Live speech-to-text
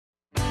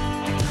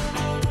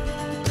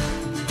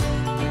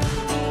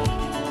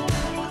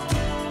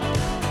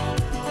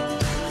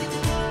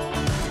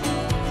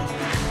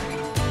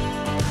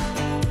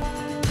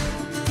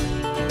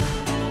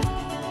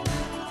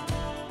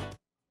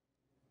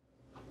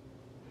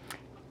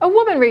A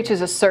woman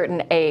reaches a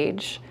certain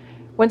age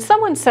when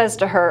someone says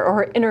to her, or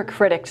her inner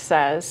critic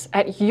says,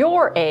 at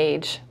your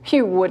age,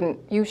 you wouldn't,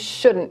 you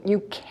shouldn't,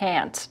 you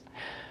can't.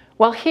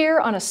 Well, here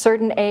on A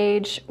Certain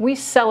Age, we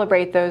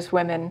celebrate those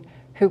women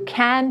who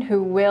can,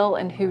 who will,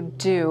 and who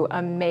do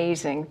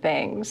amazing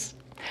things.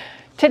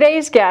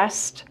 Today's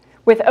guest,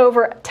 with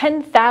over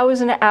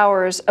 10,000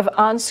 hours of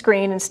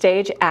on-screen and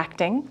stage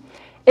acting,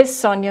 is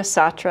Sonia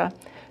Satra,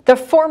 the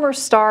former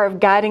star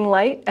of Guiding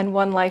Light and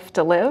One Life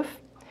to Live.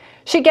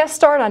 She guest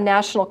starred on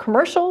national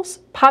commercials,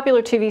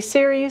 popular TV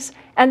series,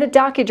 and the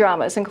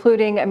docudramas,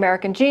 including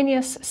American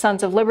Genius,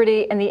 Sons of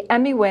Liberty, and the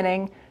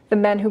Emmy-winning The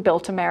Men Who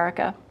Built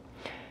America.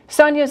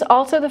 Sonia is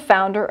also the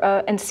founder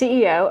and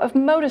CEO of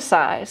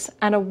Moticise,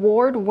 an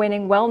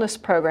award-winning wellness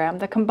program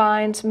that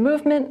combines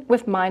movement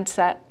with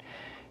mindset.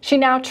 She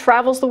now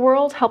travels the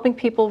world helping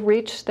people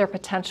reach their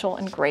potential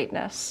and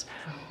greatness.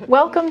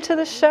 Welcome to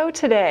the show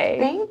today.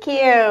 Thank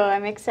you.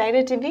 I'm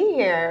excited to be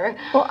here.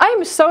 Well,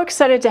 I'm so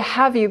excited to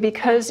have you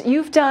because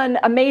you've done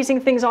amazing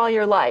things all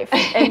your life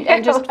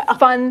and just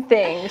fun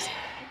things.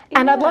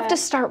 And I'd love to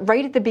start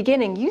right at the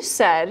beginning. You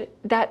said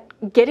that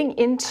getting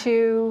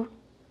into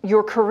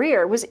your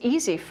career was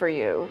easy for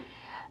you.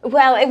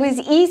 Well, it was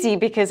easy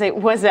because I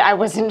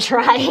wasn't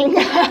trying.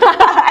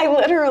 I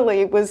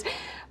literally was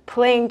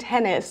playing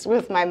tennis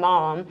with my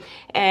mom,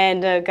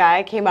 and a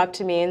guy came up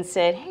to me and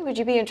said, hey, would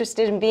you be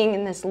interested in being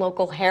in this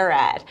local hair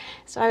ad?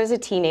 So I was a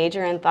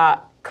teenager and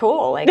thought,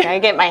 cool, like I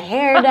get my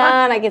hair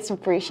done, I get some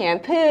free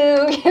shampoo,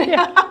 you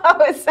know?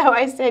 So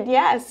I said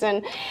yes,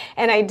 and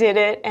I did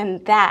it,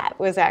 and that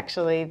was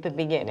actually the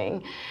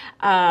beginning.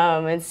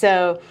 And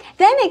so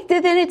then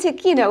it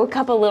took, you know, a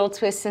couple little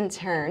twists and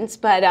turns,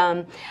 but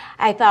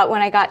I thought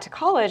when I got to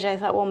college, I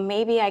thought, well,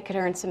 maybe I could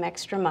earn some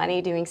extra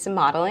money doing some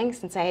modeling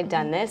since I had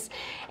done this.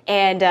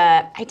 And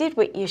I did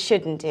what you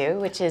shouldn't do,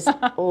 which is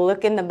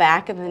look in the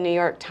back of the New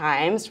York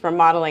Times for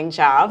modeling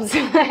jobs.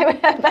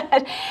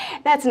 But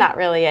that's not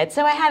really it.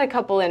 So I had a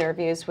couple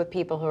interviews with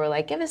people who were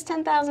like, give us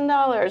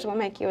 $10,000, we'll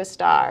make you a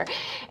star.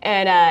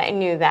 And I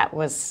knew that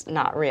was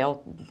not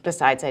real.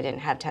 Besides, I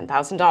didn't have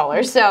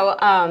 $10,000.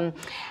 So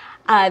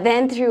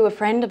then through a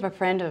friend of a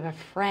friend of a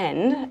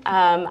friend,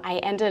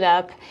 I ended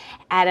up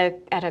at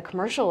a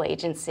commercial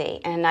agency.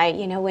 And I,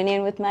 you know, went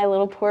in with my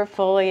little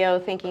portfolio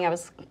thinking I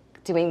was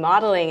doing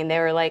modeling, and they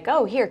were like,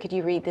 oh, here, could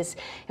you read this?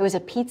 It was a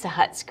Pizza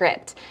Hut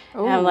script.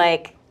 Ooh. And I'm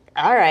like,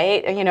 all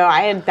right, you know,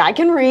 I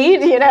can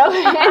read, you know.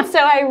 And so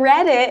I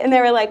read it, and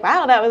they were like,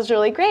 wow, that was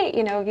really great.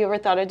 You know, have you ever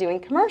thought of doing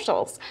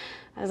commercials?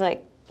 I was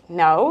like,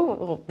 no,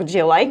 well, would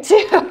you like to?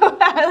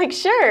 I was like,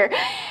 sure.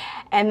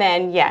 And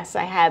then, yes,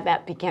 I had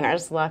that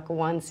beginner's luck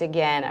once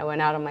again. I went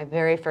out on my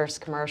very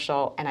first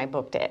commercial, and I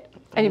booked it.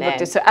 And you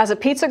booked it, so as a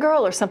pizza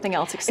girl or something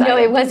else exciting?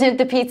 No, it wasn't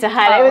the Pizza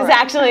Hut. Oh, it was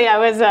actually,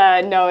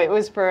 no, it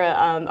was for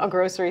a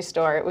grocery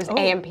store. It was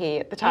A&P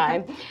at the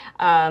time.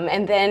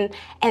 Okay.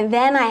 And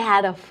then I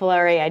had a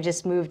flurry. I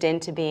just moved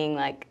into being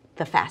like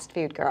the fast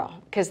food girl,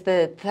 because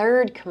the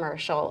third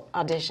commercial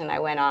audition I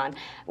went on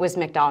was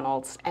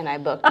McDonald's, and I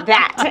booked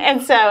that.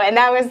 and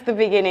that was the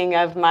beginning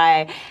of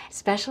my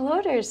special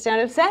orders, don't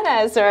upset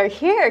us, or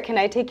here, can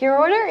I take your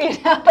order?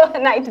 You know,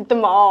 and I did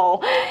them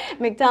all.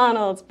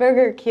 McDonald's,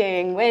 Burger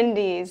King,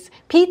 Wendy's,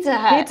 Pizza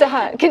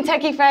Hut,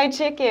 Kentucky Fried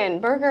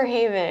Chicken, Burger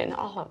Haven,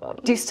 all of them.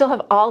 Do you still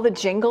have all the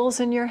jingles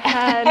in your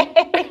head?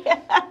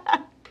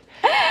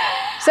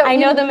 So I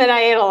know them, and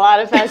I ate a lot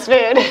of fast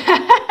food.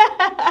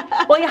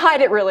 Well, you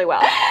hide it really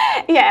well.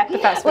 Yeah. The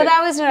fast food. Well,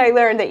 that was when I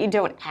learned that you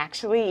don't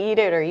actually eat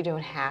it, or you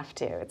don't have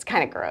to. It's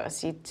kind of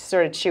gross. You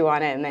sort of chew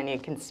on it, and then you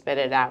can spit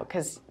it out.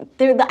 Because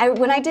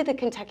when I did the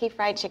Kentucky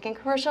Fried Chicken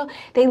commercial,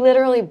 they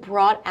literally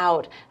brought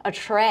out a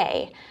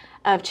tray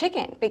of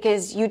chicken,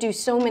 because you do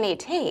so many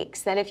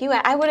takes that if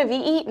I would have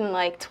eaten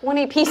like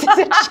 20 pieces of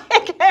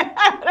chicken,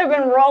 I would have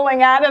been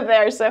rolling out of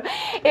there. So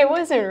it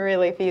wasn't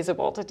really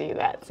feasible to do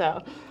that.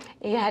 So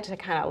you had to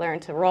kind of learn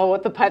to roll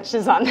with the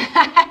punches on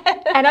that.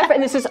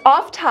 And this is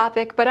off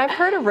topic, but I've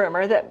heard a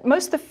rumor that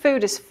most of the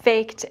food is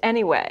faked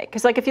anyway.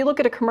 Because like if you look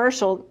at a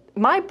commercial,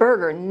 my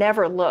burger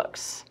never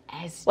looks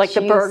as like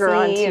the burger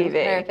on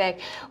TV.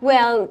 Perfect.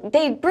 Well,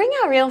 they bring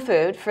out real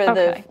food for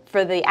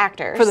the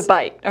actors. For the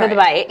bite. The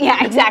bite.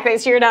 Yeah, exactly.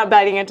 So you're not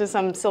biting into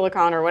some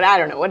silicone or what, I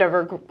don't know,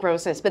 whatever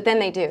grossness. But then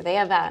they do. They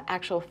have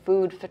actual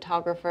food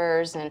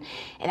photographers, and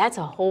that's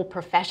a whole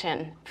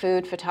profession.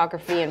 Food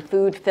photography and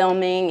food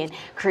filming and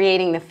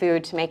creating the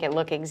food to make it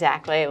look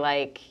exactly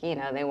like, you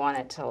know, they want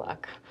it to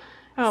look.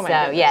 Oh my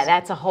goodness. Yeah,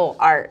 that's a whole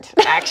art,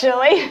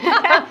 actually.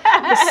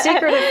 The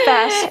secret of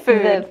fast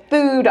food. The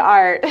food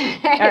art. All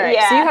right,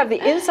 yeah. So you have the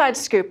inside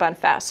scoop on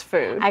fast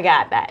food. I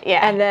got that,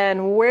 yeah. And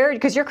then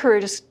because your career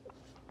just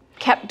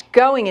kept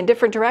going in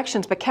different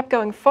directions, but kept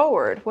going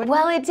forward.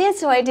 Well, it did.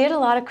 So I did a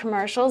lot of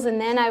commercials, and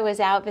then I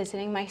was out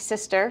visiting my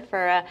sister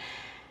for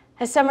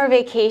a summer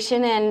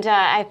vacation, and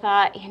I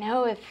thought, you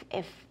know,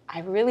 if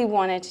I really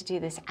wanted to do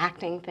this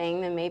acting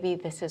thing, then maybe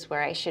this is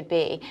where I should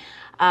be.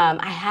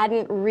 I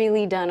hadn't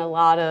really done a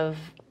lot of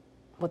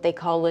what they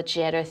call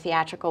legit or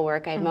theatrical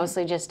work. I'd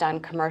mostly just done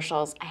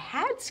commercials. I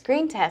had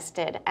screen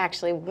tested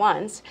actually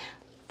once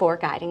for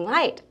Guiding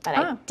Light, but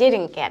I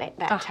didn't get it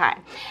that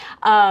time.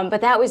 But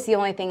that was the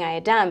only thing I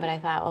had done. But I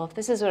thought, well, if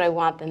this is what I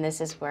want, then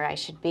this is where I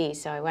should be.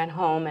 So I went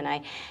home and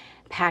I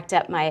packed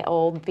up my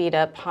old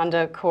beat-up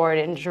Honda Accord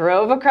and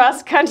drove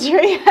across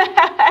country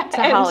to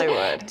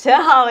Hollywood. To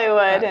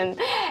Hollywood, and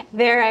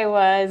there I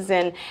was,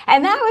 and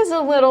that was a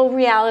little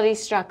reality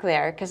struck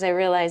there, because I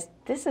realized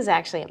this is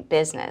actually a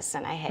business,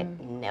 and I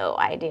had no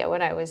idea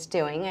what I was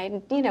doing.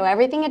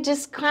 Everything had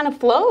just kind of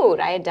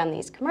flowed. I had done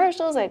these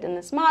commercials, I had done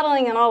this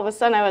modeling, and all of a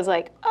sudden I was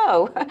like,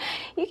 oh,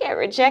 you get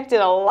rejected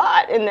a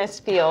lot in this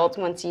field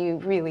once you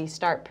really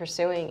start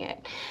pursuing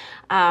it.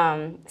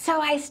 So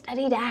I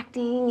studied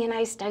acting and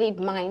I studied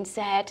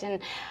mindset,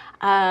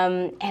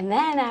 and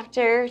then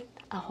after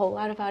a whole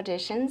lot of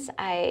auditions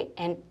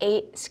and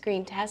 8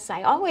 screen tests,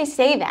 I always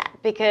say that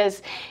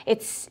because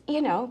it's,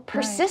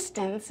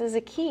 persistence is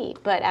a key.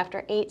 But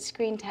after 8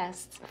 screen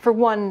tests for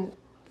one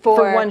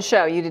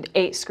show, you did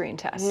 8 screen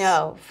tests.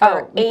 No,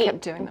 for 8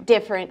 kept doing them.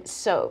 Different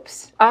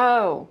soaps.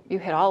 Oh, you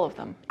hit all of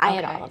them. I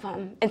hit all of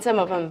them, and some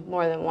of them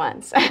more than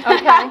once.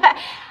 Okay.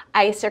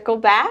 I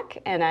circled back,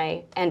 and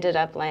I ended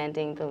up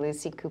landing the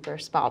Lucy Cooper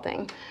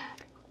Spalding.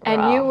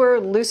 And you were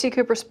Lucy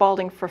Cooper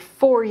Spalding for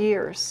 4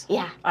 years.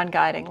 Yeah. On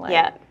Guiding Light.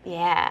 Yeah.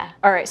 Yeah.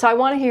 All right, so I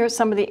want to hear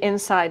some of the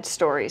inside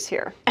stories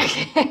here.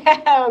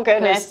 Oh,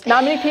 goodness.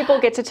 Not many people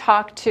get to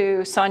talk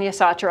to Sonia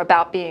Satra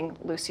about being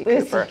Lucy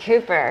Cooper. Lucy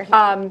Cooper.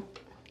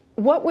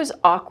 What was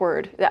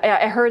awkward?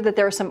 I heard that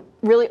there were some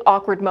really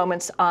awkward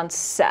moments on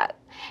set.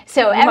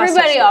 So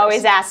everybody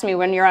always asks me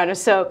when you're on a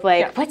soap,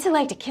 like, what's it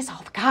like to kiss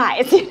all the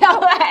guys? And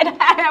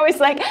I was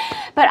like,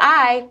 but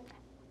I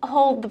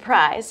hold the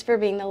prize for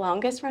being the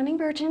longest running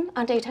virgin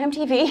on daytime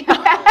TV.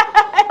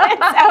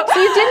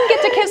 So you didn't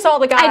get to kiss all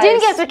the guys. I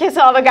didn't get to kiss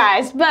all the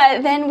guys,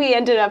 but then we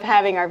ended up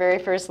having our very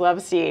first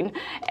love scene,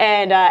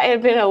 and it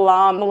had been a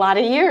lot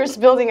of years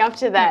building up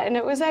to that, and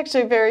it was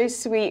actually very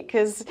sweet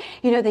because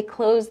they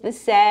closed the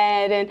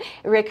set, and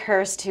Rick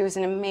Hurst, who was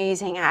an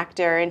amazing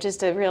actor and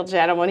just a real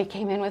gentleman, he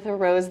came in with a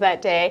rose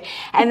that day,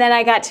 and then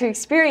I got to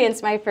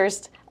experience my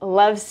first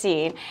love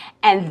scene,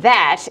 and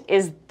that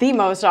is the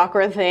most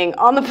awkward thing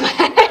on the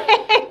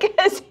planet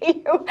because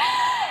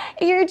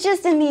you're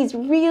just in these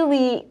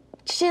really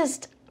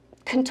just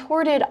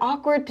contorted,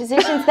 awkward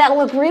positions that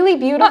look really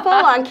beautiful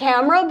on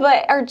camera,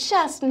 but are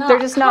just not. They're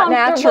just not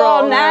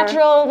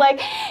natural.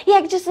 Like,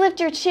 just lift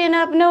your chin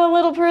up, no, a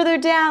little further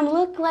down.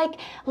 Look like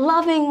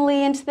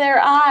lovingly into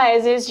their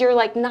eyes as you're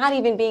like not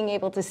even being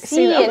able to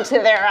see into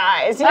their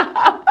eyes.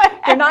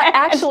 You're not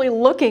actually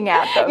looking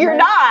at them. You're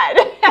not.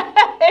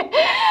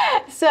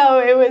 So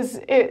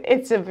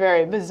it's a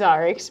very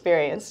bizarre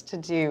experience to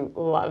do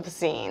love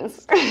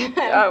scenes.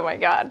 Oh my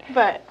God.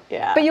 But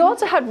yeah. But you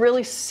also had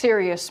really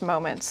serious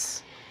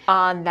moments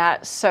on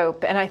that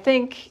soap, and I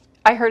think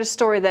I heard a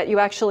story that you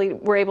actually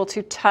were able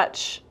to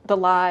touch the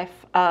life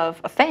of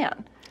a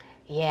fan.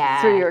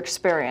 Yeah. Through your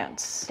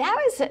experience.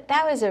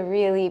 That was a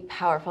really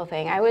powerful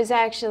thing. I was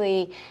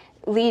actually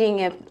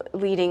leading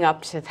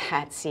up to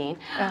that scene.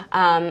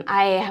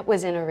 I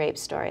was in a rape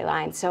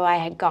storyline, so I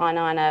had gone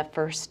on a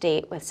first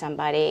date with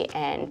somebody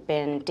and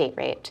been date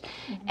raped,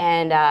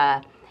 and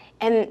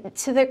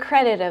to the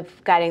credit of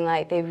Guiding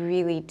Light, they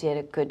really did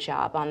a good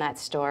job on that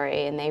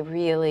story, and they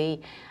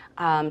really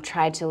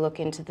tried to look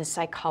into the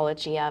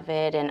psychology of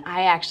it. And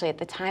I actually, at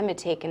the time, had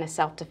taken a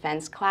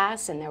self-defense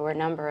class, and there were a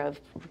number of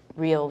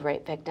real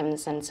rape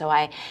victims. And so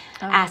I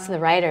asked the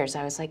writers,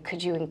 I was like,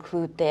 could you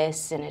include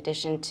this in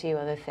addition to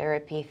other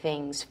therapy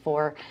things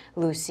for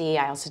Lucy?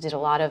 I also did a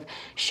lot of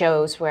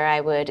shows where I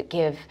would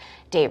give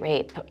date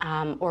rape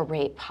or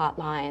rape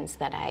hotlines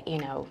that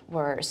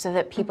were so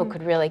that people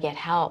could really get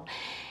help.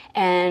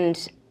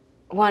 And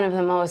one of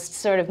the most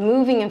sort of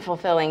moving and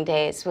fulfilling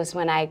days was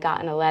when I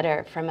got a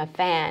letter from a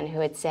fan who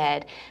had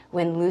said,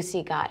 when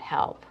Lucy got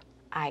help,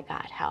 I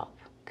got help,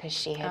 because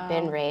she had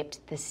been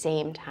raped the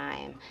same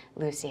time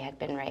Lucy had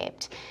been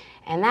raped.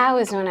 And that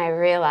was when I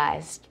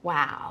realized,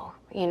 wow,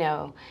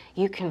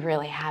 you can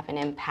really have an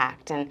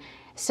impact. And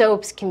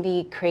soaps can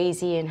be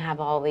crazy and have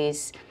all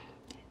these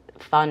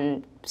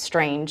fun,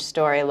 strange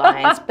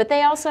storylines, but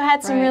they also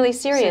had some really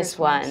serious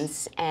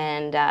ones.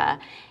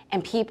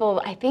 And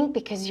people, I think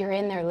because you're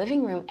in their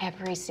living room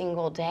every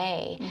single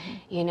day,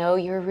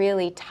 you're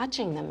really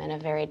touching them in a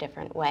very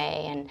different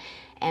way.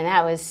 And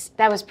that was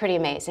pretty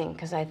amazing,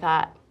 because I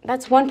thought,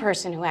 that's one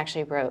person who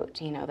actually wrote,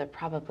 there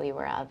probably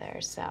were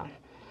others, so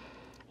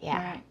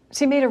yeah. Right.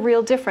 So you made a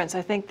real difference.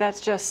 I think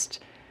that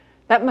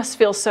must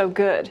feel so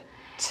good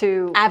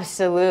to...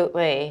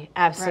 Absolutely.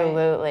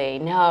 Right.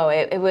 No,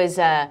 it was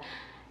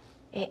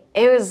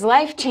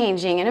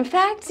life-changing. And in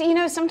fact,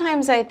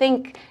 sometimes I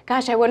think,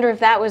 gosh, I wonder if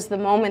that was the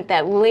moment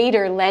that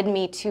later led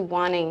me to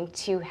wanting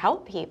to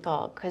help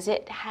people, because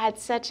it had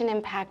such an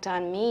impact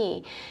on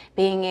me,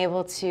 being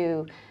able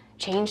to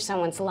change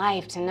someone's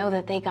life, to know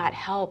that they got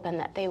help and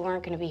that they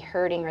weren't going to be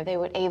hurting, or they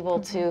were able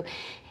to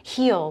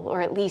heal,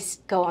 or at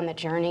least go on the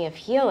journey of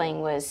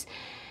healing, was...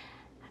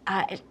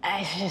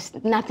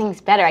 just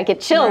nothing's better. I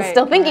get chills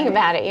still thinking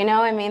about it,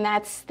 I mean,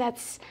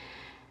 that's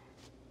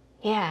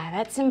Yeah,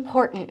 that's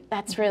important.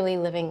 That's really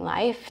living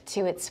life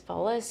to its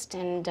fullest.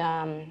 And,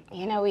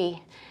 you know,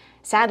 we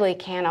sadly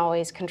can't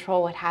always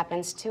control what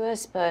happens to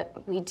us,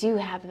 but we do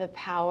have the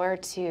power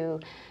to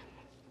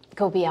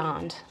go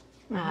beyond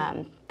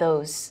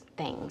those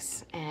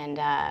things. And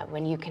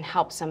when you can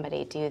help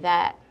somebody do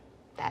that,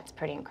 that's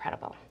pretty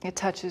incredible. It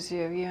touches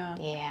you, yeah.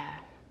 Yeah,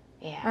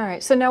 yeah. All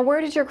right, so now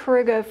where did your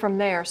career go from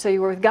there? So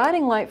you were with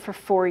Guiding Light for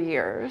 4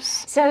 years.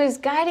 So I was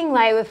Guiding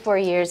Light with 4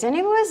 years, and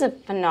it was a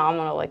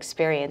phenomenal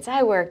experience.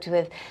 I worked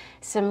with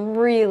some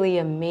really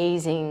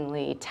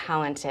amazingly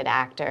talented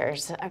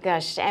actors. Oh,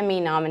 gosh, Emmy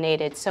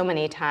nominated so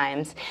many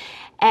times.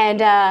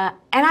 And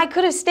I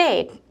could have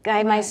stayed.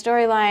 My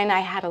storyline, I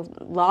had a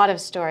lot of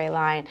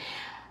storyline.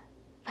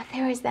 But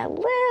there was that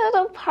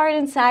little part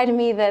inside of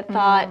me that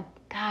thought,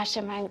 gosh,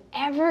 am I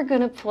ever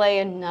going to play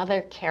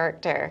another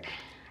character?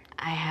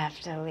 I have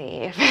to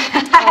leave.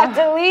 I have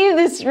to leave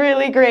this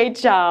really great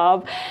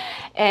job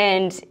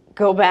and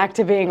go back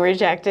to being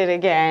rejected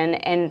again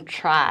and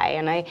try.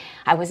 And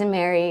I wasn't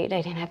married,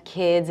 I didn't have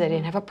kids, I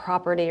didn't have a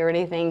property or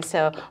anything,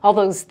 so all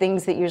those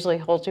things that usually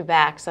hold you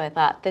back. So I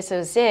thought this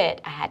was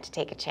it, I had to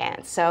take a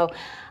chance. So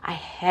I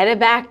headed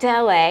back to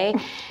LA,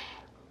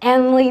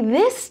 and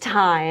this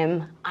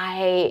time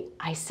I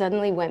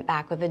suddenly went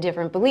back with a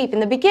different belief.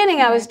 In the beginning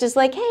I was just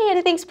like, hey,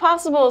 anything's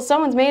possible,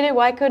 someone's made it,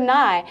 why couldn't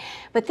I?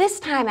 But this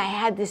time I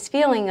had this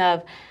feeling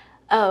of,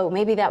 oh,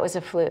 maybe that was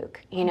a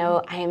fluke. You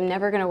know, I am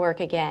never going to work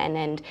again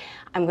and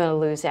I'm going to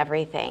lose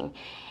everything.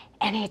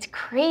 And it's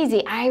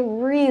crazy. I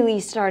really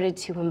started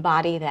to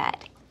embody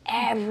that.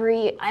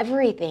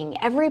 Everything,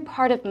 every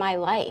part of my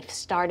life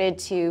started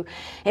to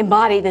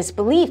embody this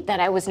belief that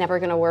I was never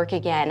going to work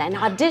again. And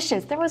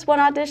auditions, there was one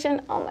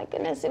audition, oh my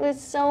goodness, it was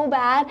so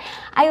bad.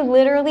 I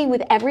literally,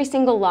 with every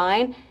single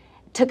line,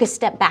 took a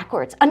step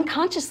backwards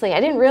unconsciously.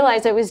 I didn't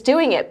realize I was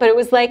doing it, but it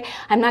was like,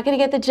 I'm not going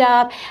to get the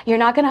job. You're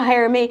not going to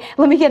hire me.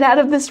 Let me get out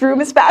of this room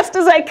as fast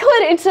as I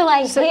could until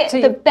I hit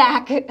the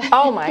back.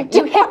 Oh my!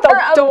 You hit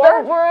the door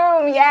of the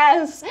room.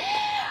 Yes.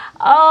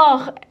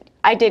 Oh,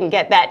 I didn't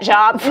get that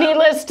job.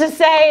 Needless to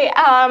say,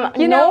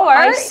 you know,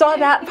 I saw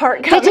that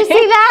part coming. Did you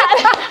see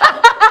that?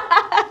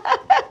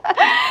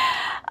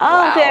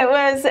 Oh, wow. It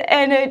was,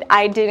 and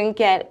I didn't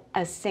get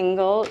a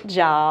single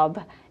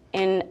job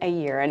in a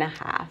year and a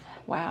half.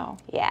 Wow.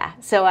 Yeah,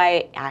 so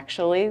I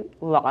actually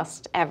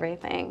lost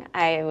everything.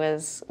 I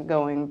was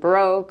going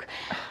broke.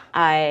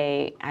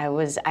 I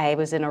was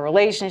in a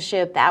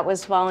relationship that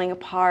was falling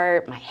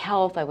apart. My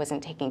health, I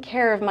wasn't taking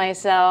care of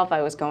myself.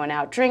 I was going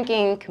out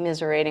drinking,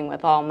 commiserating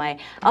with all my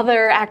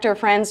other actor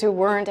friends who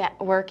weren't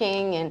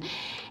working, and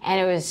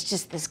it was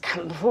just this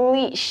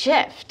complete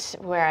shift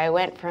where I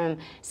went from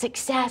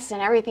success and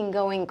everything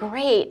going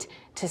great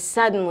to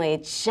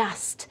suddenly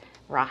just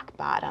rock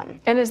bottom.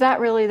 And is that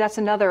really, that's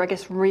another, I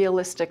guess,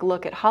 realistic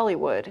look at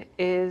Hollywood,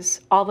 is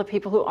all the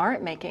people who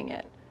aren't making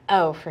it.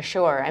 Oh, for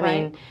sure. I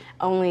mean,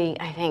 only,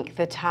 I think,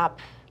 the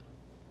top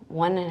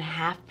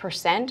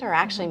 1.5% are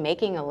actually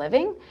making a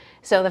living.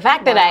 So the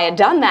fact that I had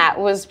done that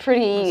was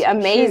pretty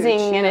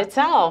amazing in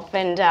itself.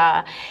 And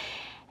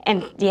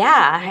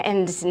yeah,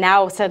 and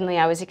now suddenly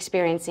I was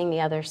experiencing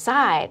the other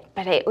side.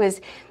 But it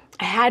was,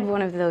 I had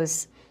one of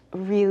those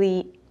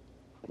really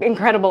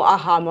incredible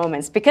aha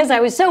moments because I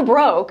was so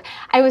broke.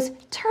 I was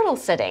turtle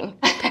sitting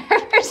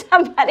for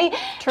somebody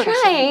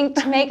trying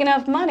to make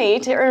enough money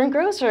to earn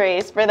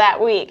groceries for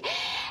that week.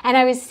 And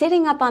I was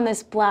sitting up on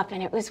this bluff,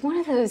 and it was one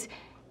of those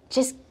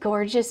just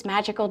gorgeous,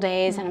 magical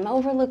days, and I'm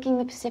overlooking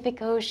the Pacific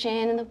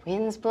Ocean, and the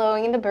wind's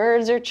blowing, and the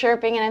birds are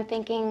chirping, and I'm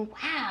thinking,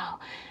 wow,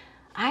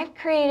 I've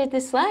created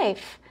this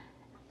life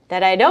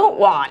that I don't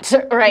want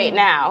right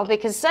now,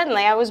 because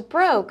suddenly I was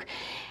broke.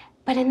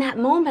 But in that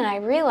moment, I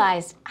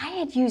realized I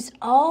had used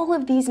all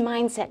of these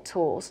mindset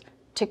tools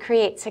to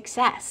create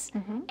success.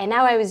 And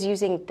now I was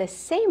using the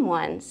same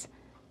ones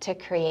to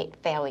create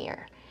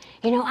failure.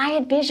 You know, I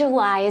had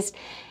visualized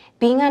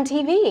being on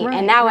TV,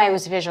 and now I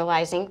was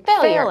visualizing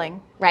failure.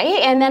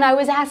 Right? And then I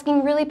was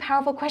asking really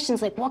powerful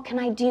questions like, what can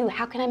I do?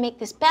 How can I make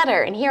this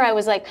better? And here I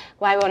was like,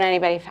 why won't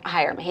anybody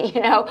hire me?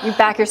 You know? You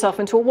back yourself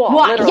into a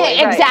wall, literally.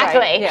 Yeah, exactly.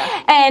 Right.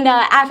 Yeah. And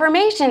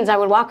affirmations, I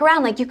would walk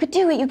around like, you could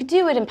do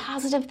it, and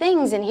positive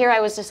things. And here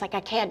I was just like,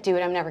 I can't do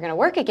it, I'm never going to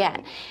work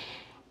again.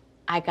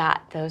 I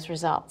got those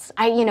results.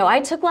 I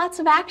took lots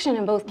of action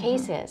in both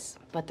cases,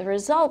 but the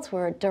results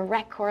were a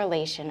direct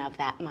correlation of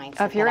that mindset.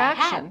 Of your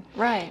action,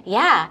 right.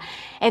 Yeah.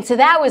 And so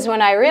that was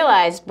when I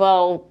realized,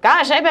 well,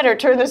 gosh, I better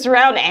turn this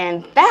around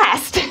and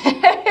fast.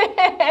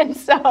 And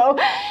so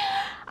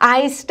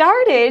I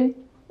started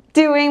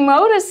doing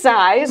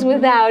Moticise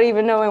without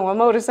even knowing what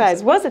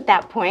Moticise was at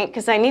that point,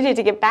 because I needed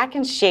to get back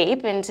in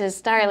shape and to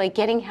start like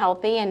getting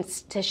healthy and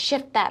to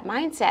shift that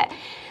mindset.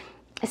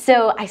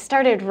 So I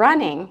started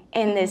running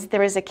in this,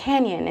 there was a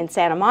canyon in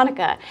Santa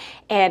Monica,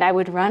 and I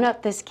would run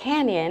up this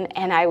canyon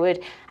and I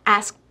would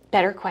ask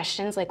better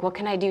questions like, what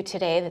can I do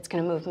today that's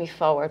going to move me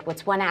forward?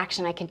 What's one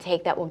action I can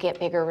take that will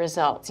get bigger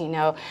results? You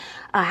know,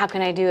 how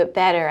can I do it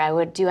better? I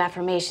would do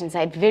affirmations.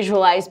 I'd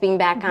visualize being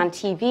back on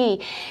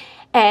TV.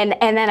 And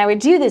then I would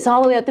do this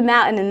all the way up the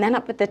mountain, and then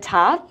up at the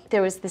top,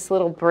 there was this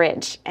little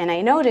bridge. And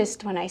I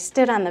noticed when I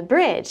stood on the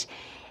bridge,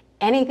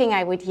 anything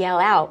I would yell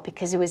out,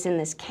 because it was in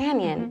this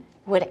canyon,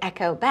 would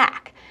echo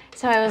back.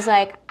 So I was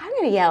like, I'm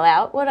going to yell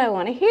out what I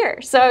want to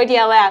hear. So I would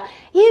yell out,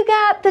 "You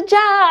got the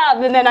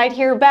job!" And then I'd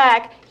hear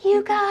back,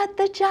 "You got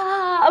the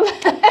job!"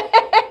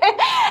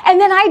 And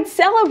then I'd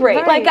celebrate.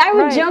 Right, like I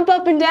would right. jump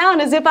up and down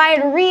as if I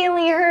had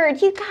really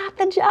heard, "You got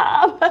the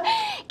job!"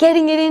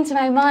 Getting it into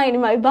my mind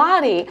and my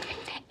body.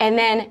 And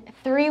then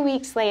 3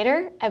 weeks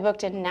later, I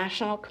booked a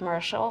national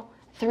commercial.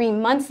 3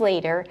 months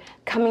later,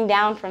 coming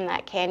down from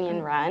that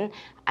canyon run,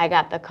 I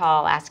got the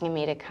call asking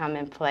me to come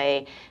and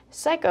play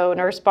Psycho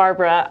Nurse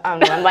Barbara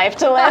on One Life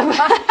to Live.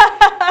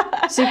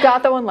 So you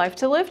got the One Life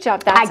to Live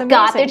job. That's amazing. I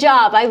got the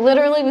job. I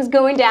literally was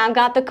going down,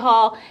 got the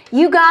call,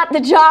 "You got the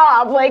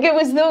job." Like, it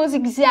was those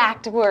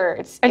exact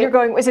words. And you're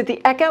going, is it the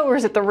echo or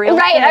is it the real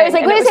right, thing? I was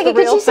like, wait a second,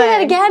 could you say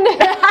that again?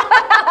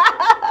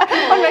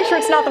 I want to make sure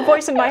it's not the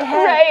voice in my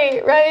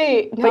head.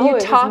 Right. But No, you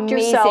it talked was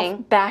yourself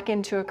amazing. back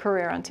into a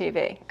career on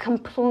TV.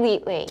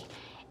 Completely.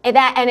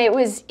 And it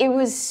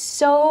was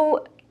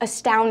so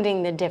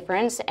astounding, the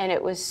difference, and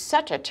it was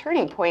such a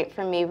turning point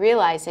for me,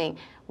 realizing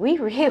we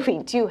really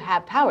do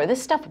have power.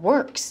 This stuff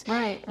works.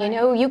 Right. You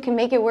know, you can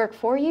make it work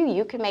for you,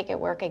 you can make it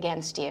work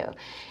against you.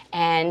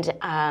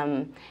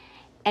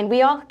 And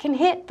we all can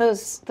hit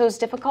those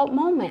difficult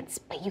moments,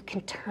 but you can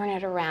turn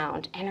it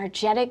around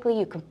energetically.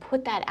 You can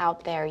put that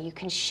out there. You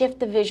can shift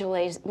the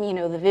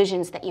the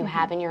visions that you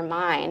have in your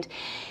mind.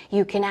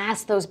 You can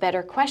ask those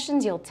better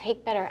questions. You'll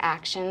take better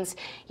actions.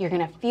 You're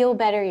going to feel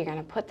better. You're going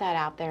to put that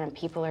out there, and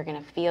people are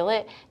going to feel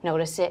it,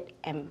 notice it,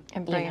 and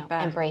bring it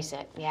back. embrace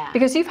it. Yeah.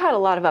 Because you've had a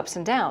lot of ups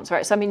and downs,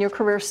 right? So I mean, your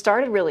career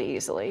started really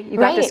easily. You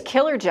got this Right.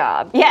 killer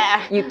job.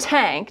 Yeah. You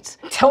tanked.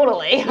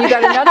 Totally. You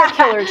got another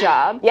killer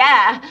job.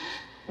 Yeah.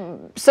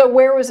 So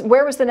where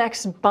was the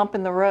next bump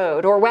in the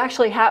road? Or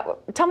actually,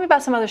 tell me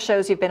about some other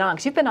shows you've been on,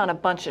 because you've been on a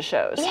bunch of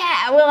shows.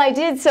 Yeah, well, I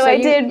did. So So I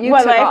you did took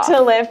One Life to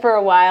off. Live for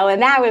a while,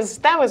 and that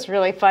was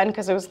really fun,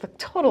 because it was the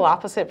total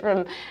opposite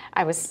from,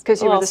 I was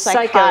 'Cause you were a little the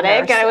psycho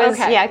psychotic. nurse. I was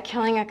Okay.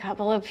 killing a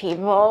couple of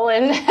people,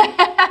 and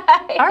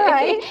All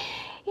right.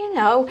 you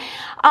know,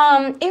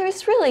 it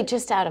was really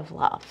just out of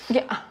love.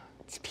 Yeah.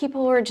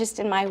 People were just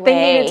in my way.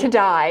 They needed to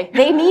die.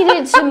 They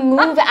needed to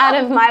move out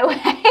of my way.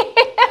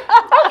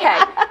 Okay.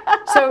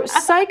 So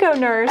Psycho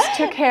Nurse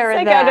took care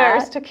of that. Psycho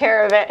Nurse took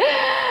care of it.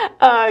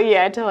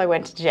 Yeah, until I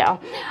went to jail.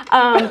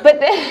 But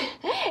then,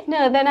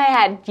 no, then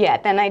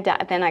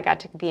I got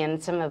to be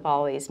in some of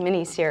all these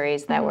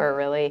mini-series that were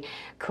really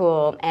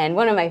cool. And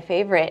one of my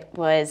favorite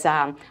was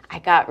I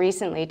got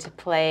recently to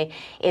play,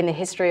 in the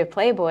history of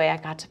Playboy, I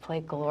got to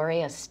play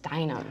Gloria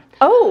Steinem.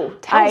 Oh,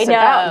 tell us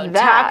about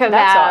that. Talk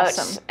about That's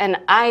awesome. an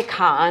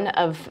icon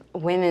of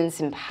women's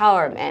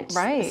empowerment.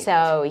 Right.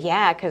 So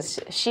yeah, because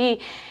she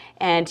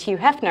and Hugh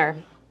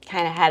Hefner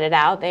kind of had it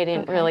out. They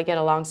didn't really get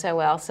along so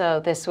well. So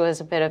this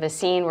was a bit of a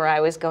scene where I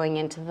was going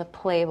into the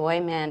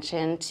Playboy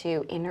mansion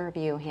to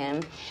interview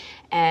him.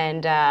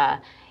 And,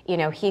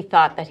 he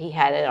thought that he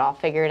had it all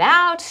figured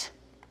out,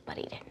 but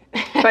he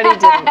didn't. But he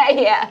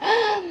didn't.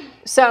 Yeah.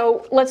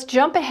 So let's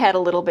jump ahead a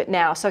little bit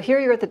now. So here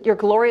you're at your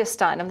Gloria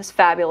Steinem, this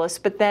fabulous,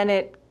 but then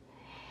it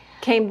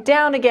came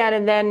down again,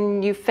 and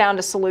then you found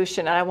a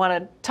solution. And I want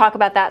to talk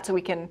about that so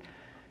we can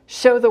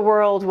show the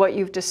world what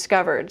you've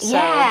discovered. So.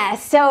 Yeah.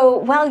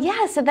 So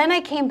then I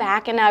came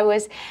back, and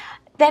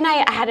then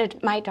I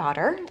had my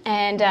daughter,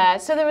 and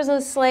so there was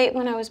a slight,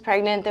 when I was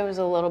pregnant, there was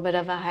a little bit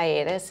of a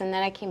hiatus, and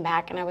then I came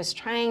back, and I was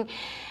trying,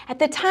 at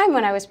the time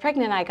when I was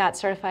pregnant, I got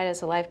certified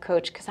as a life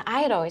coach, because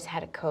I had always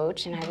had a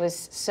coach, and I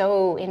was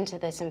so into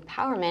this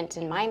empowerment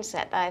and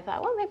mindset that I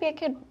thought, well, maybe I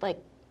could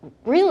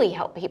really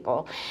help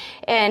people.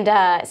 And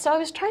so I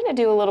was trying to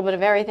do a little bit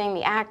of everything,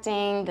 the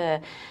acting,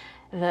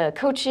 the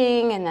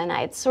coaching, and then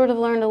I'd sort of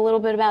learned a little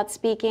bit about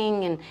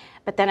speaking,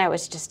 but then I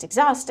was just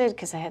exhausted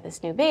because I had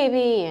this new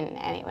baby, and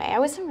anyway, I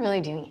wasn't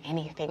really doing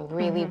anything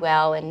really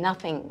well, and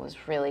nothing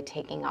was really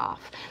taking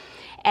off.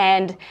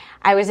 And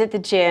I was at the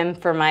gym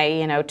for my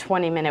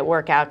 20-minute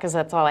workout, because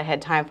that's all I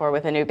had time for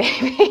with a new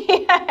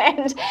baby.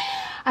 And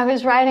I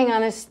was riding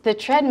on the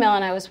treadmill,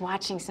 and I was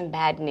watching some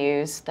bad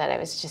news that I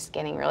was just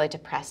getting really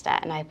depressed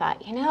at, and I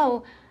thought,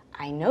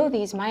 I know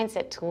these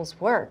mindset tools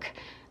work,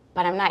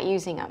 but I'm not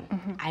using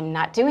them. I'm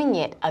not doing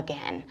it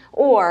again,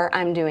 or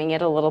I'm doing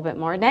it a little bit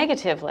more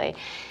negatively.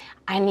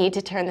 I need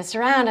to turn this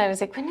around. I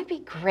was like, wouldn't it be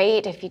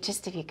great if you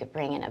could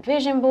bring in a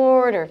vision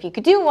board, or if you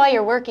could do it while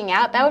you're working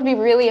out? That would be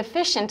really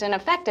efficient and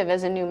effective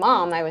as a new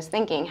mom. I was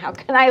thinking, how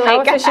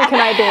efficient can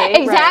I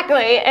be? Exactly.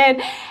 Right.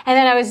 And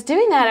then I was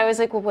doing that. I was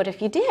like, well, what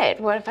if you did?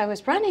 What if I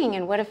was running?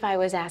 And what if I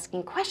was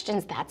asking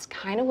questions? That's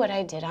kind of what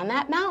I did on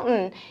that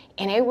mountain,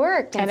 and it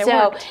worked. And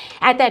so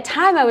at that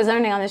time, I was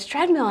learning on this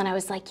treadmill, and I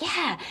was like,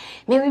 yeah,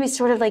 maybe we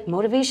sort of like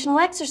motivational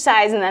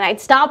exercise. And then I'd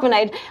stop, and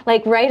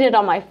I'd write it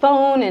on my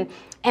phone,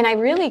 and I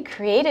really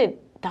created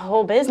the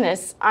whole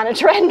business on a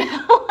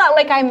treadmill.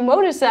 Like I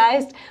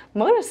Moticise.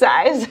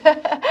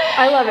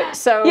 I love it.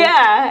 So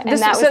yeah, and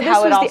that was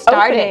how it all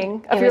started. The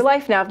opening of your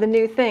life now, of the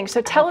new thing.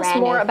 So tell us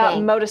more about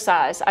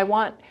Moticise. I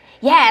want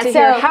to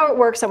hear how it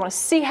works. I want to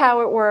see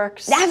how it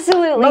works.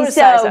 Absolutely.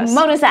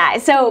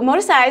 Moticise. So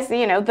Moticise,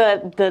 you know,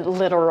 the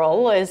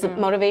literal is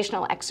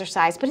motivational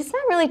exercise, but it's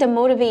not really to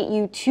motivate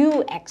you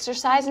to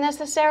exercise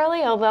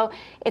necessarily, although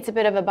it's a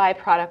bit of a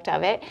byproduct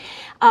of it.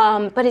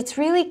 But it's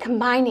really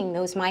combining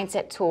those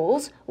mindset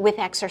tools with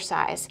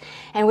exercise.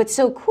 And what's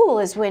so cool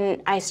is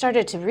when I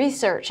started to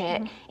research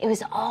it, it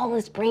was all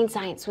this brain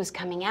science was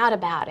coming out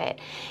about it.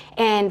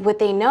 And what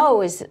they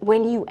know is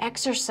when you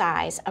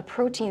exercise, a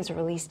protein's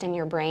released in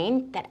your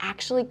brain that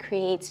actually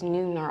creates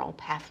new neural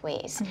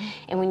pathways.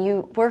 And when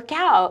you work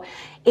out,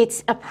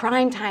 it's a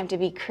prime time to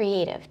be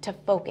creative, to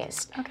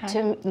focus,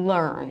 to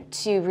learn,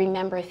 to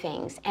remember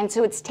things. And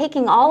so it's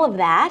taking all of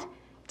that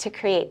to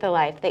create the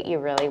life that you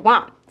really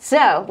want.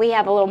 So we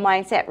have a little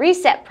mindset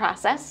reset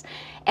process,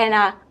 and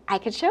I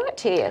could show it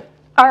to you.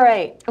 All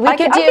right. We're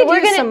gonna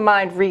do some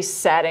mind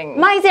resetting.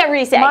 Mindset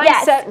reset.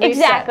 Yes, reset.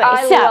 exactly.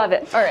 I love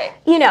it. All right.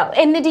 You know,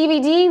 in the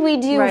DVD we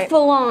do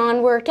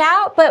full-on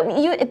workout, but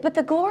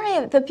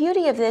the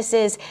beauty of this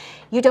is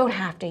you don't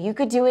have to. You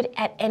could do it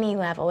at any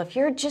level. If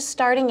you're just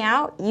starting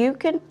out, you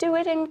could do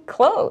it in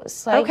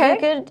clothes. Like you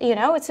could, you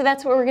know. So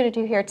that's what we're going to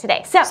do here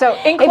today. So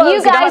in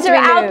clothes, if you guys are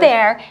out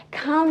there,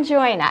 come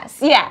join us.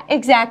 Yeah,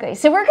 exactly.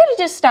 So we're going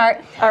to just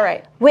start. All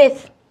right.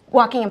 With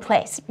walking in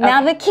place.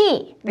 Now the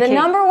key, the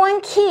number one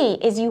key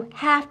is you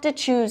have to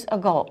choose a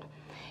goal.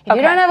 If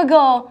you don't have a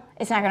goal,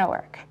 it's not going to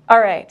work. All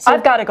right. So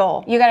I've got a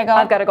goal. You got a goal?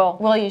 I've got a goal.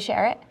 Will you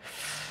share it?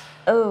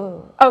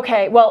 Oh.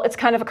 Okay, well, it's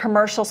kind of a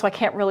commercial, so I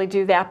can't really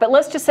do that. But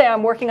let's just say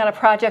I'm working on a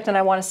project and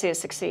I want to see it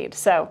succeed.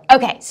 So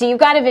okay, so you've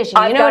got a vision.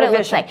 You know what it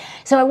looks like.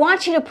 So I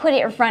want you to put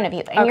it in front of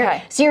you.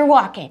 And so you're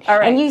walking,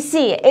 and you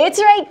see it. It's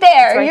right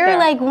there. You're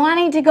like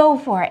wanting to go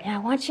for it. And I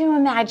want you to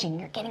imagine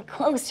you're getting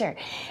closer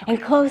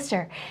and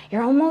closer.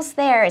 You're almost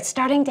there. It's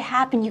starting to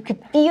happen. You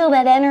could feel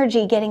that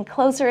energy getting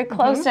closer and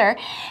closer.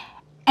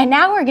 And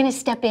now we're going to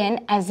step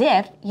in as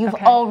if you've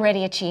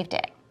already achieved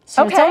it.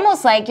 So it's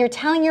almost like you're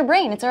telling your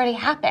brain it's already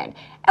happened.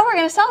 And we're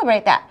going to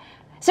celebrate that.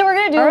 So we're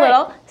going to do a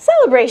little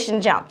celebration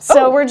jump.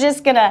 So we're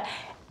just going to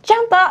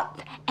jump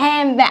up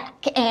and back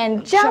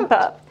and jump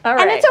up. All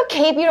right. And it's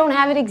okay if you don't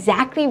have it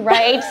exactly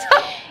right.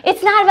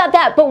 It's not about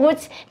that.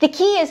 But the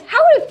key is, how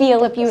would it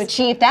feel if you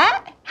achieved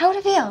that? How would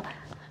it feel?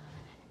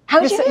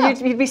 How would you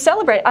feel? You'd be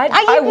celebrating.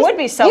 I would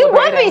be celebrating.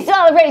 You would be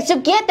celebrating. So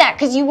get that,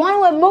 because you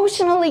want to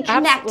emotionally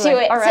connect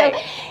to it. All right.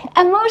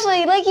 So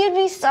emotionally, like you'd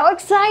be so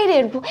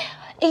excited.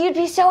 You'd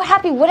be so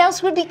happy. What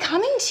else would be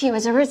coming to you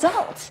as a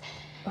result?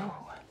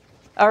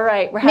 All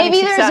right, we're having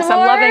maybe success. There's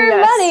more I'm loving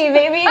this. money.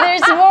 Maybe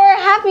there's more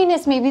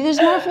happiness. Maybe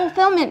there's more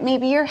fulfillment.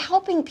 Maybe you're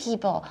helping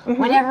people.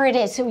 Whatever it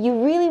is. So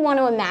you really want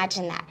to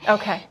imagine that.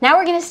 Okay. Now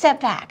we're going to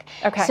step back.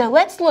 Okay. So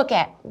let's look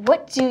at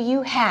what do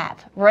you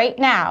have right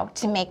now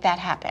to make that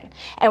happen.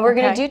 And we're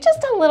going to do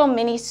just a little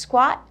mini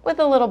squat with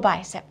a little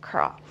bicep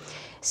curl.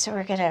 So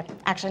we're going to,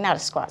 actually not a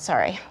squat,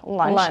 sorry,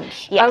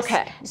 lunge. Yes.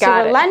 Okay, so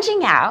we're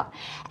lunging out,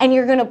 and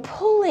you're going to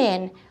pull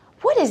in,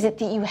 what is it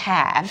that you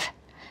have?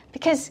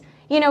 Because,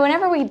 you know,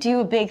 whenever we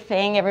do a big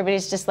thing,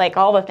 everybody's just like,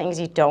 all the things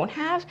you don't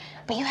have,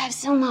 but you have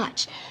so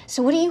much.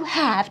 So what do you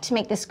have to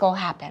make this goal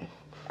happen?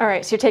 All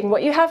right, so you're taking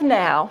what you have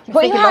now,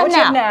 what you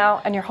have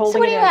now, and you're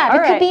holding it in. So what do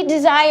you have? It could be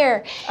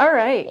desire. All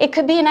right. It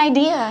could be an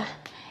idea.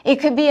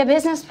 It could be a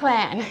business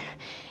plan.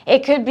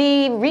 It could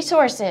be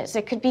resources.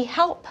 It could be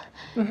help.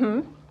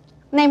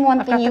 Name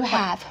one thing you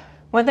have.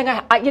 One thing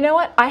you know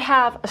what? I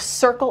have a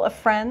circle of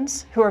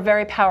friends who are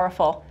very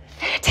powerful.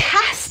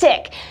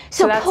 Fantastic.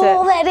 So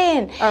pull that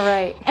in. All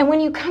right. And when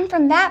you come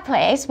from that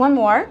place, one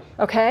more.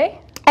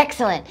 Okay.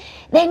 Excellent.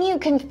 Then you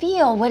can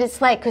feel what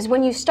it's like, because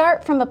when you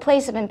start from a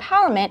place of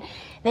empowerment,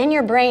 then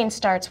your brain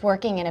starts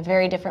working in a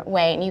very different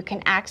way, and you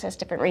can access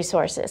different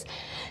resources.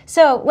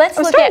 So let's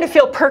look at... I'm starting to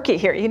feel perky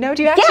here, you know?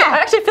 Do you actually, I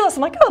actually feel this.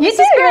 I'm like, oh, this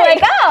is great. You're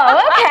like,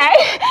 oh,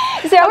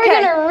 okay. So we're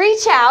going to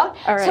reach out.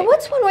 All right. So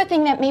what's one more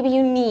thing that maybe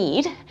you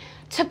need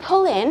to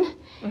pull in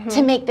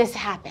to make this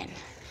happen?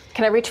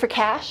 Can I reach for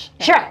cash?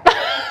 Sure.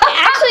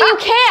 Actually, you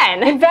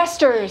can.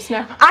 Investors.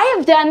 No. I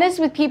have done this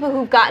with people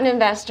who've gotten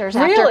investors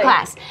after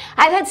class.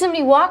 I've had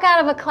somebody walk out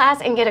of a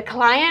class and get a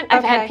client.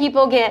 I've had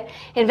people get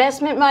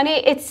investment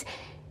money. It's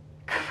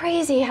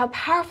crazy how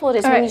powerful it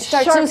is when you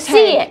start to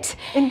see it.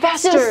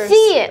 Investors. So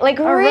see it. Like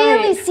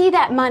really see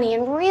that money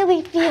and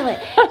really feel it.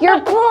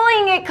 You're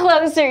pulling it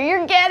closer.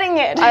 You're getting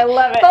it. I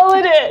love it. Pull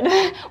it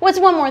in. What's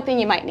one more thing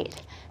you might need?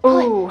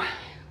 Ooh.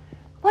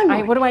 One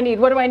more. What do I need?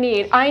 What do I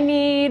need? I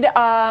need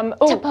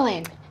to pull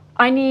in.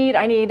 I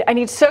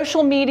need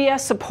social media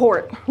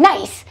support.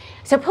 Nice.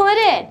 So pull it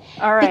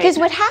in. All right. Because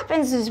what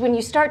happens is when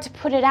you start to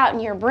put it out in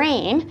your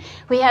brain,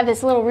 we have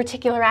this little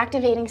reticular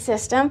activating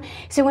system.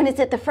 So when it's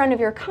at the front of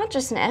your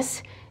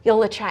consciousness,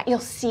 you'll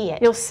see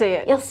it. You'll see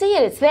it. You'll see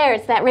it. It's there.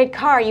 It's that red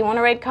car. You want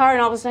a red car,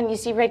 and all of a sudden you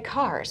see red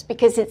cars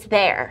because it's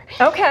there.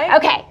 Okay.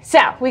 Okay. So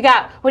we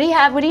got, what do you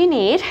have? What do you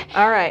need?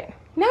 All right.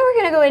 Now we're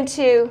going to go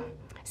into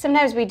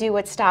sometimes we do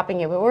what's stopping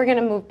you, but we're going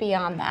to move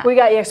beyond that. We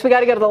got to go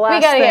to the last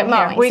We got to get thing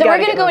here. moving. So we're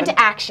going to go into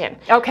action.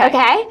 Okay.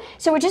 Okay?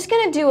 So we're just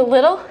going to do a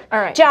little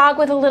jog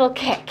with a little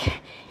kick.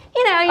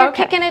 You know, you're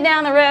kicking it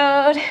down the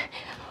road.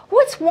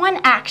 What's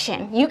one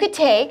action you could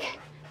take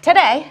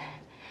today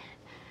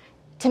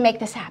to make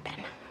this happen?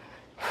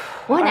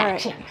 One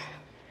action.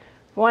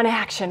 One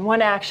action.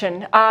 One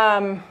action.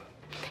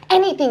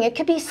 Anything. It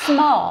could be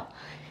small.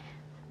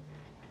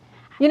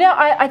 You know,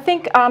 I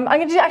think I'm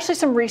going to do actually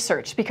some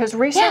research, because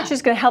research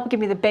is going to help give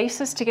me the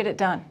basis to get it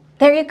done.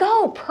 There you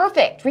go.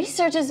 Perfect.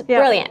 Research is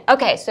brilliant.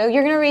 Okay, so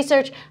you're going to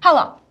research. How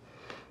long?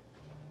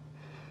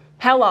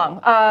 How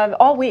long?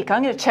 All week.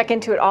 I'm going to check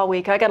into it all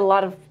week. I got a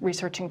lot of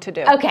researching to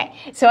do. Okay,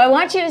 so I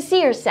want you to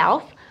see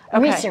yourself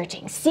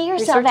researching. See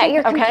yourself at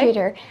your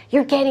computer.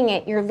 You're getting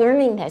it. You're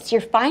learning this. You're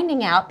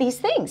finding out these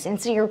things.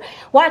 And so you're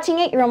watching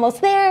it. You're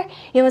almost there.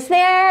 You're almost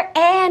there.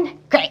 And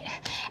great.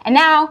 And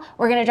now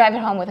we're going to drive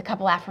it home with a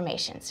couple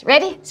affirmations.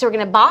 Ready? So we're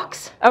going to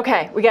box.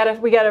 Okay, we got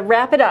to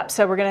wrap it up.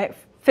 So we're going to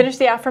finish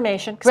the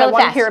affirmation, because I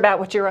want to hear about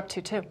what you're up to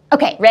too.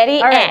 Okay,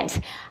 ready?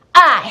 And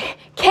I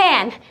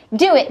can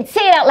do it.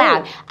 Say it out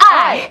loud.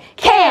 I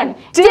can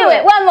do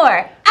it. One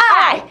more.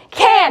 I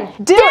can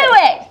do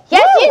it.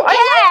 Yes, you can.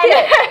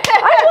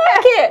 I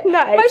like it.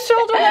 Nice. My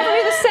shoulder will never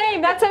be the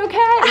same. That's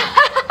okay.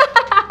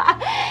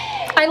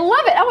 I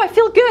love it. Oh, I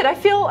feel good. I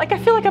feel like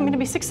I'm going to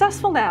be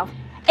successful now.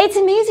 It's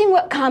amazing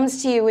what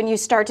comes to you when you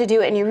start to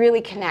do it and you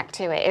really connect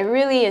to it. It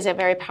really is a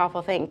very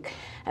powerful thing.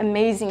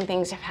 Amazing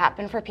things have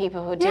happened for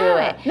people who do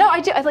it. No,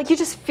 I do. Like, you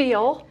just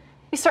feel.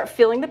 You start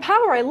feeling the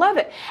power. I love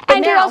it. But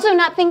and you're also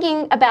not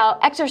thinking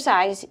about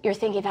exercise. You're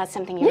thinking about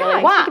something you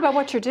really want. Think about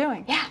what you're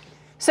doing. Yeah.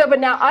 So, but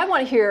now I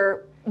want to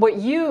hear what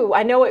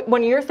I know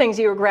one of your things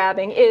you were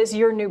grabbing is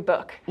your new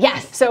book.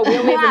 Yes. So we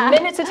only have a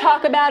minute to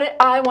talk about it.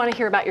 I want to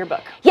hear about your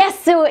book. Yes,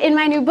 so in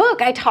my new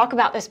book, I talk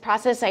about this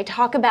process. I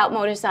talk about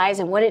Moticise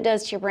and what it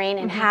does to your brain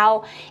and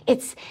how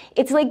it's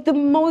like the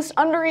most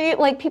underrated,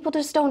 like people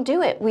just don't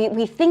do it.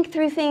 We think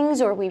through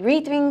things or we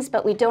read things,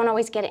 but we don't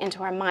always get it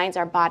into our minds,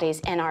 our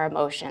bodies, and our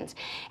emotions.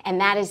 And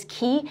that is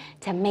key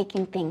to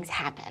making things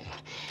happen.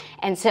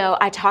 And so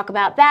I talk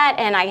about that,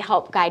 and I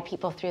help guide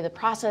people through the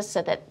process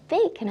so that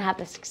they can have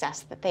the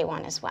success that they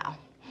want as well.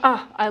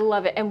 Oh, I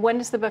love it. And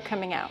when is the book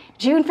coming out?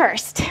 June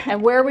 1st.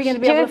 And where are we going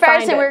to be able to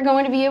find it? June 1st, and we're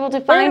going to be able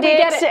to find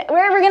it.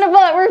 Where are we going to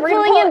pull it? We're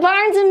pulling in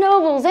Barnes &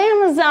 Nobles,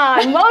 Amazon,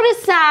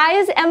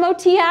 Moticise,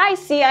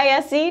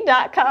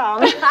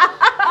 motice.com.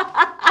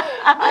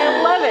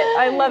 I love it.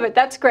 I love it.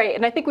 That's great.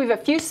 And I think we have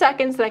a few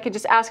seconds that I could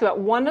just ask about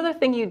one other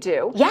thing you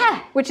do.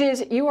 Yeah. Which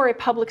is you are a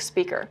public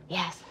speaker.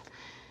 Yes.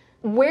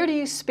 Where do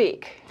you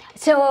speak?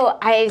 So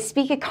I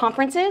speak at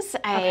conferences.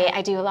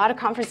 I do a lot of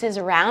conferences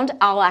around.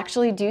 I'll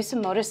actually do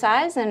some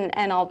Moticise,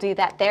 and I'll do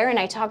that there. And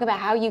I talk about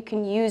how you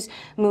can use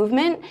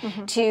movement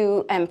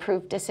to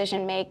improve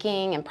decision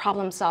making and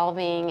problem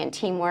solving and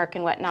teamwork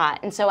and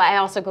whatnot. And so I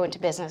also go into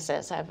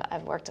businesses.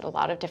 I've worked at a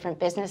lot of different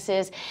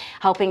businesses,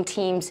 helping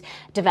teams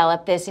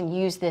develop this and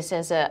use this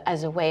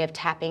as a way of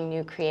tapping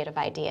new creative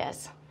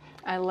ideas.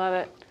 I love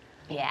it.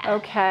 Yeah.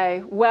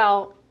 Okay.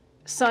 Well,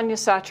 Sonia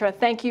Satra,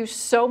 thank you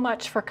so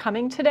much for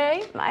coming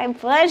today. My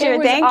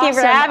pleasure. Thank you for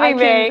having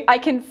me. I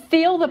can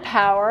feel the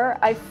power.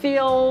 I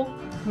feel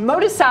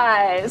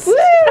Moticise.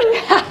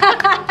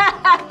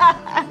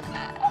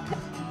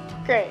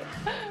 Great.